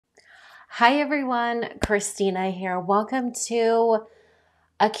Hi everyone, Kristina here. Welcome to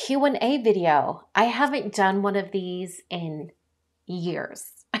a Q&A video. I haven't done one of these in years.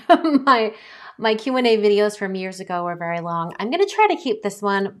 my Q&A videos from years ago were very long. I'm going to try to keep this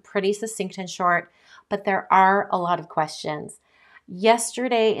one pretty succinct and short, but there are a lot of questions.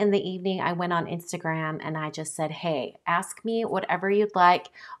 Yesterday in the evening, I went on Instagram and I just said, hey, ask me whatever you'd like,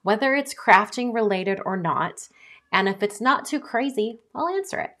 whether it's crafting related or not. And if it's not too crazy, I'll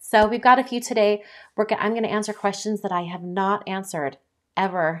answer it. So we've got a few today. I'm going to answer questions that I have not answered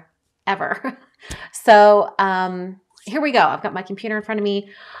ever. So here we go. I've got my computer in front of me.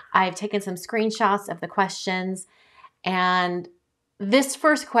 I've taken some screenshots of the questions. And this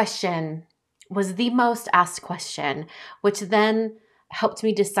first question was the most asked question, which then helped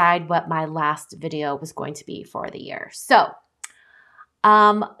me decide what my last video was going to be for the year. So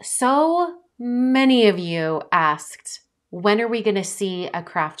many of you asked, when are we going to see a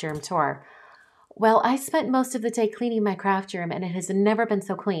craft room tour? Well, I spent most of the day cleaning my craft room and it has never been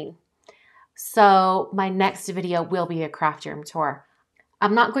so clean. So my next video will be a craft room tour.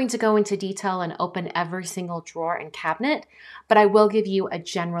 I'm not going to go into detail and open every single drawer and cabinet, but I will give you a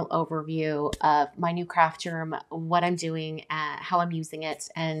general overview of my new craft room, what I'm doing, how I'm using it,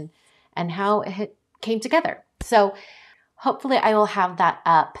 and how it came together. So hopefully I will have that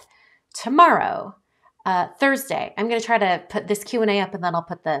up tomorrow, Thursday. I'm going to try to put this Q&A up and then I'll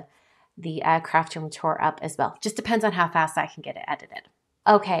put the craft room tour up as well. Just depends on how fast I can get it edited.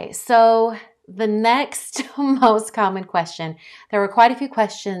 Okay, so the next most common question, there were quite a few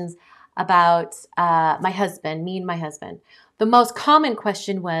questions about my husband, me and my husband. The most common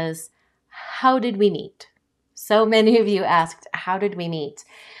question was, how did we meet? So many of you asked, how did we meet?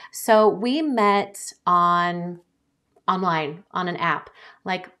 So we met online on an app,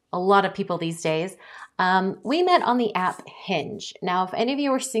 like a lot of people these days. We met on the app Hinge. Now, if any of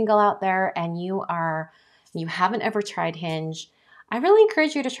you are single out there and you haven't ever tried Hinge, I really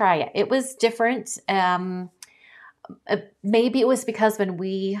encourage you to try it. It was different. Maybe it was because when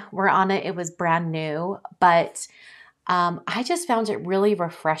we were on it, it was brand new, but I just found it really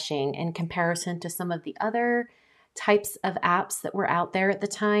refreshing in comparison to some of the other types of apps that were out there at the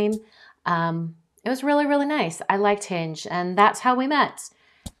time. It was really, really nice. I liked Hinge, and that's how we met.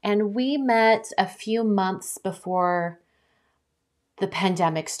 And we met a few months before the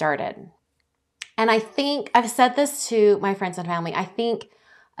pandemic started. And I think, I've said this to my friends and family, I think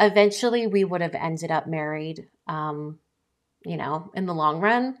eventually we would have ended up married, in the long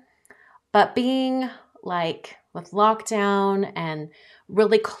run. But being like with lockdown and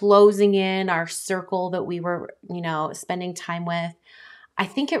really closing in our circle that we were, spending time with, I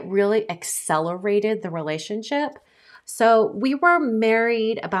think it really accelerated the relationship. So we were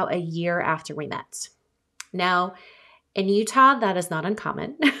married about a year after we met. Now, in Utah, that is not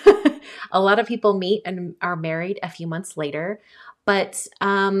uncommon. A lot of people meet and are married a few months later, but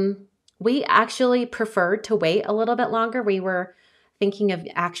we actually preferred to wait a little bit longer. We were thinking of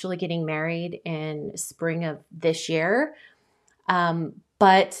actually getting married in spring of this year,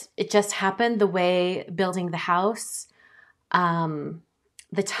 but it just happened the way building the house,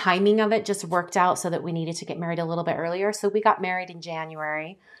 the timing of it just worked out so that we needed to get married a little bit earlier. So we got married in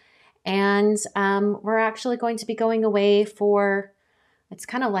January, and we're actually going to be going away for, it's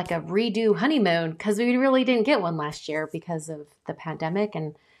kind of like a redo honeymoon because we really didn't get one last year because of the pandemic.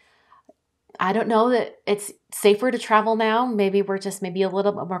 And I don't know that it's safer to travel now. Maybe we're just maybe a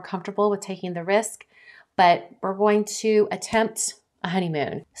little bit more comfortable with taking the risk, but we're going to attempt a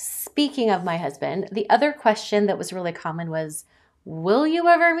honeymoon. Speaking of my husband, the other question that was really common was, will you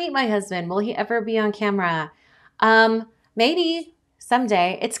ever meet my husband? Will he ever be on camera? Maybe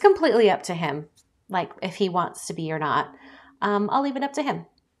someday. It's completely up to him, like if he wants to be or not. I'll leave it up to him.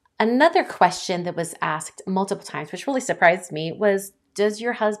 Another question that was asked multiple times, which really surprised me, was, does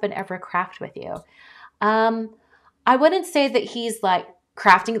your husband ever craft with you? I wouldn't say that he's like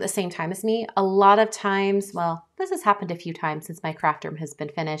crafting at the same time as me. A lot of times, well, this has happened a few times since my craft room has been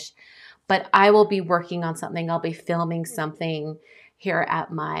finished, but I will be working on something. I'll be filming something here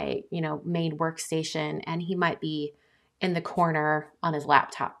at my, main workstation, and he might be in the corner on his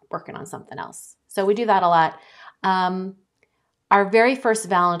laptop working on something else. So we do that a lot. Our very first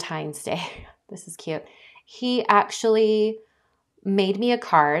Valentine's Day, this is cute. He actually made me a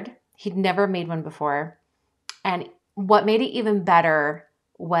card. He'd never made one before. And what made it even better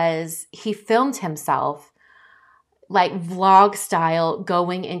was he filmed himself like vlog style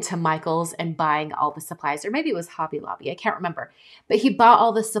going into Michael's and buying all the supplies, or maybe it was Hobby Lobby. I can't remember, but he bought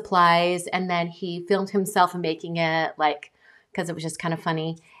all the supplies and then he filmed himself making it, like, because it was just kind of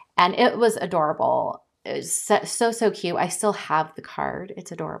funny. And it was adorable. It was so cute. I still have the card.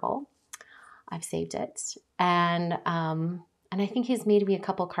 It's adorable. I've saved it. And I think he's made me a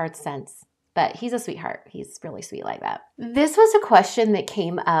couple cards since. But he's a sweetheart. He's really sweet like that. This was a question that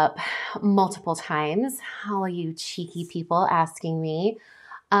came up multiple times. All you cheeky people asking me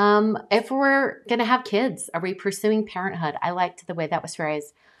if we're going to have kids. Are we pursuing parenthood? I liked the way that was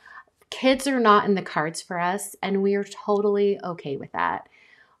phrased. Kids are not in the cards for us, and we are totally okay with that.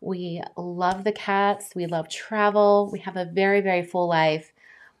 We love the cats. We love travel. We have a very, very full life,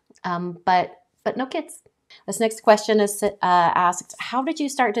 but no kids. This next question is asked, how did you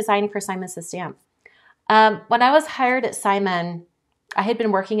start designing for Simon Says Stamp? When I was hired at Simon, I had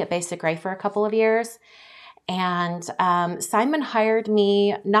been working at Basic Gray for a couple of years, and Simon hired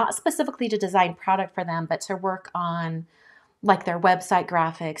me not specifically to design product for them, but to work on like their website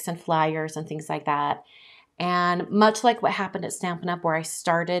graphics and flyers and things like that. And much like what happened at Stampin' Up, where I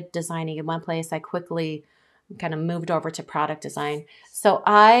started designing in one place, I quickly kind of moved over to product design. So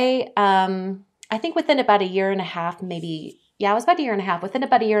I think within about a year and a half, maybe, yeah, it was about a year and a half. Within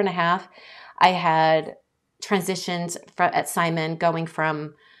about a year and a half, I had transitioned at Simon, going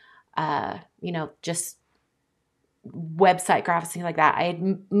from, just website graphics, things like that. I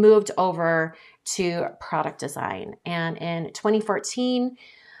had moved over to product design. And in 2014,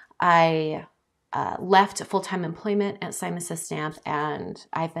 I left full-time employment at Simon Says Stamp, and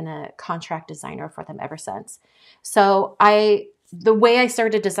I've been a contract designer for them ever since. So the way I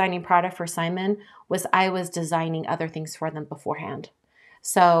started designing product for Simon was I was designing other things for them beforehand.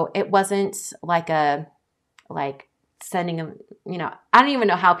 So it wasn't like sending them, I don't even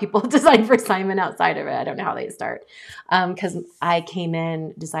know how people design for Simon outside of it. I don't know how they start because I came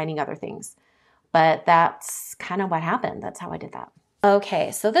in designing other things. But that's kind of what happened. That's how I did that.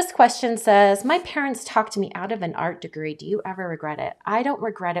 Okay, so this question says, my parents talked me out of an art degree. Do you ever regret it? I don't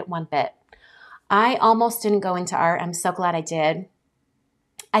regret it one bit. I almost didn't go into art. I'm so glad I did.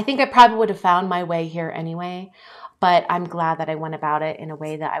 I think I probably would have found my way here anyway, but I'm glad that I went about it in a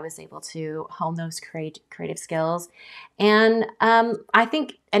way that I was able to hone those creative skills. And I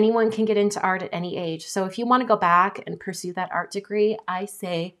think anyone can get into art at any age. So if you want to go back and pursue that art degree, I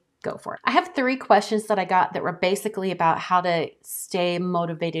say go for it. I have 3 questions that I got that were basically about how to stay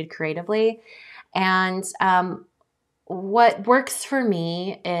motivated creatively. And what works for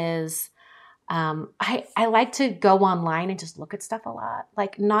me is I like to go online and just look at stuff a lot,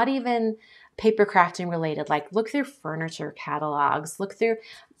 like not even paper crafting related, like look through furniture catalogs,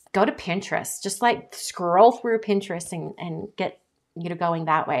 go to Pinterest, just like scroll through Pinterest and get going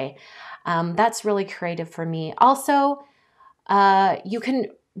that way. That's really creative for me. Also, you can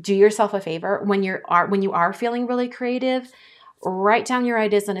do yourself a favor when you are feeling really creative. Write down your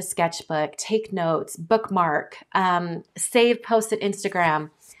ideas in a sketchbook, take notes, bookmark, save, post at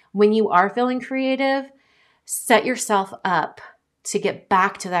Instagram. When you are feeling creative, set yourself up to get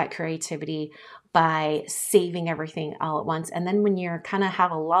back to that creativity by saving everything all at once. And then when you're kind of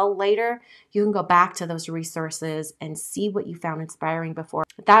have a lull later, you can go back to those resources and see what you found inspiring before.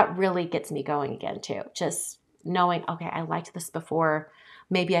 That really gets me going again too. Just knowing, okay, I liked this before.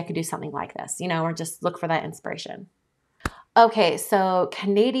 Maybe I could do something like this, or just look for that inspiration. Okay, so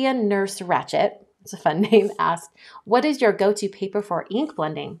Canadian Nurse Ratchet, it's a fun name, asked, what is your go-to paper for ink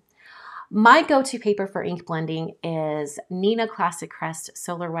blending? My go-to paper for ink blending is Neenah Classic Crest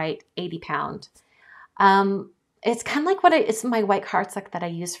Solar White 80 pound. It's kind of like it's my white cardstock that I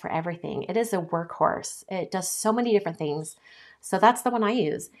use for everything. It is a workhorse. It does so many different things. So that's the one I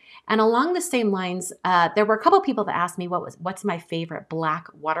use. And along the same lines, there were a couple people that asked me what's my favorite black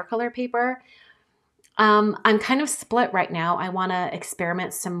watercolor paper. I'm kind of split right now. I want to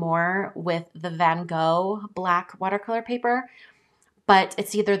experiment some more with the Van Gogh black watercolor paper, but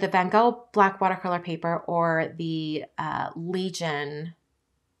it's either the Van Gogh black watercolor paper or the Legion,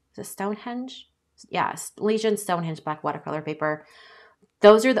 is it Stonehenge? Yeah, Legion Stonehenge black watercolor paper.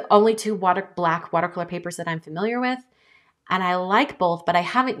 Those are the only 2 black watercolor papers that I'm familiar with. And I like both, but I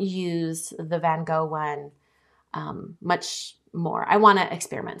haven't used the Van Gogh one much more. I want to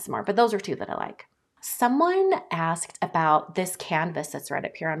experiment some more, but those are 2 that I like. Someone asked about this canvas that's right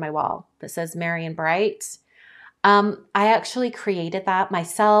up here on my wall that says Merry and Bright. I actually created that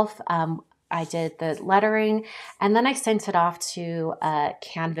myself. I did the lettering, and then I sent it off to a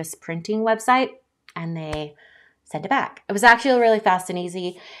canvas printing website, and they sent it back. It was actually really fast and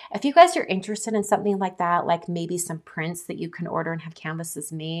easy. If you guys are interested in something like that, like maybe some prints that you can order and have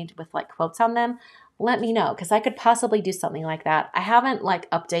canvases made with like quotes on them, let me know, because I could possibly do something like that. I haven't like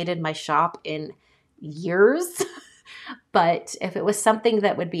updated my shop in years, but if it was something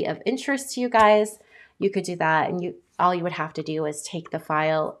that would be of interest to you guys, you could do that. And all you would have to do is take the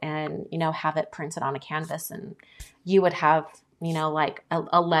file and, have it printed on a canvas, and you would have you know, like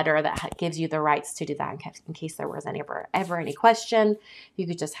a letter that gives you the rights to do that in case there was ever any question. You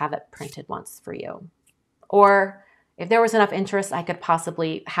could just have it printed once for you. Or if there was enough interest, I could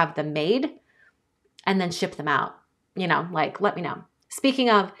possibly have them made and then ship them out. You know, like, let me know. Speaking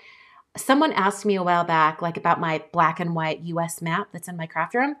of, someone asked me a while back, like, about my black and white US map that's in my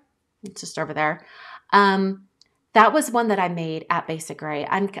craft room. It's just over there. That was one that I made at Basic Gray.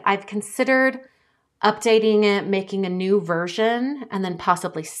 I've considered updating it, making a new version, and then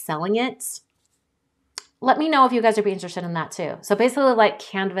possibly selling it. Let me know if you guys would be interested in that too. So basically like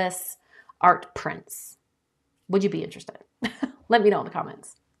canvas art prints. Would you be interested? Let me know in the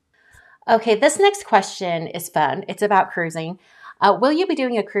comments. Okay, this next question is fun. It's about cruising. Will you be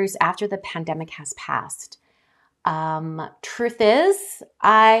doing a cruise after the pandemic has passed? Truth is,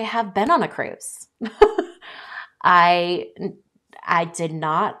 I have been on a cruise. I did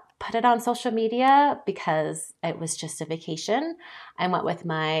not put it on social media because it was just a vacation. I went with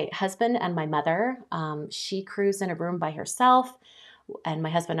my husband and my mother. She cruised in a room by herself, and my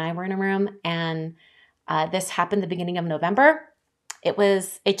husband and I were in a room. And this happened the beginning of November.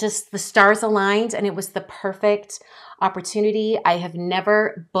 The stars aligned, and it was the perfect opportunity. I have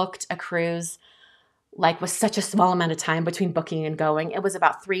never booked a cruise like with such a small amount of time between booking and going. It was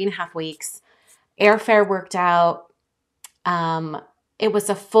about 3.5 weeks. Airfare worked out. It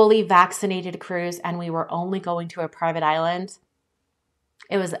was a fully vaccinated cruise, and we were only going to a private island.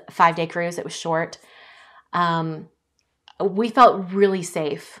 It was a 5-day cruise. It was short. We felt really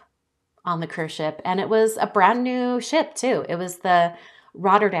safe on the cruise ship, and it was a brand new ship too. It was the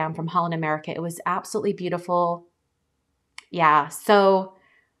Rotterdam from Holland America. It was absolutely beautiful. Yeah. So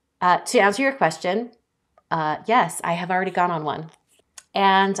to answer your question, yes, I have already gone on one,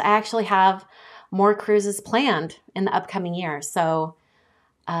 and I actually have more cruises planned in the upcoming year. So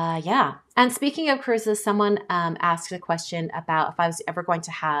yeah. And speaking of cruises, someone asked a question about if I was ever going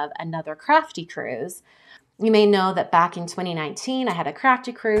to have another crafty cruise. You may know that back in 2019, I had a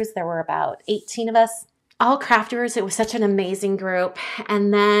crafty cruise. There were about 18 of us, all crafters. It was such an amazing group.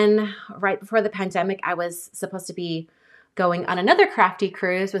 And then right before the pandemic, I was supposed to be going on another crafty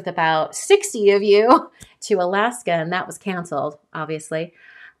cruise with about 60 of you to Alaska, and that was canceled, obviously.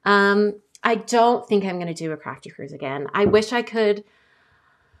 I don't think I'm going to do a crafty cruise again. I wish I could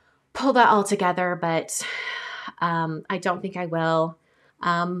pull that all together, but I don't think I will.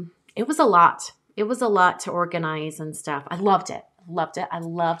 It was a lot. It was a lot to organize and stuff. I loved it. Loved it. I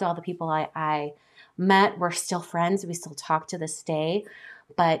loved all the people I met. We're still friends. We still talk to this day,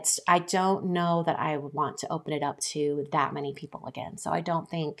 but I don't know that I would want to open it up to that many people again. So I don't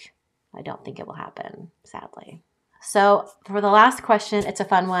think it will happen, sadly. So for the last question, it's a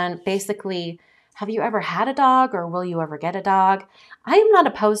fun one. Basically, have you ever had a dog, or will you ever get a dog? I am not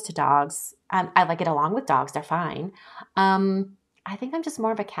opposed to dogs. I get along with dogs. They're fine. I think I'm just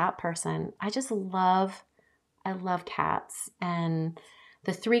more of a cat person. I love cats. And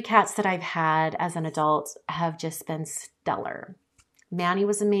the 3 cats that I've had as an adult have just been stellar. Manny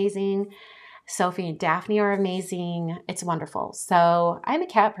was amazing. Sophie and Daphne are amazing. It's wonderful. So I'm a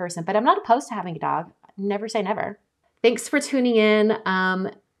cat person, but I'm not opposed to having a dog. Never say never. Thanks for tuning in.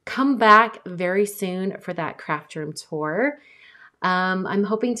 Come back very soon for that craft room tour. I'm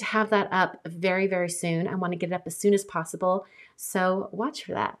hoping to have that up very, very soon. I want to get it up as soon as possible. So watch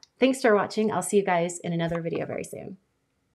for that. Thanks for watching. I'll see you guys in another video very soon.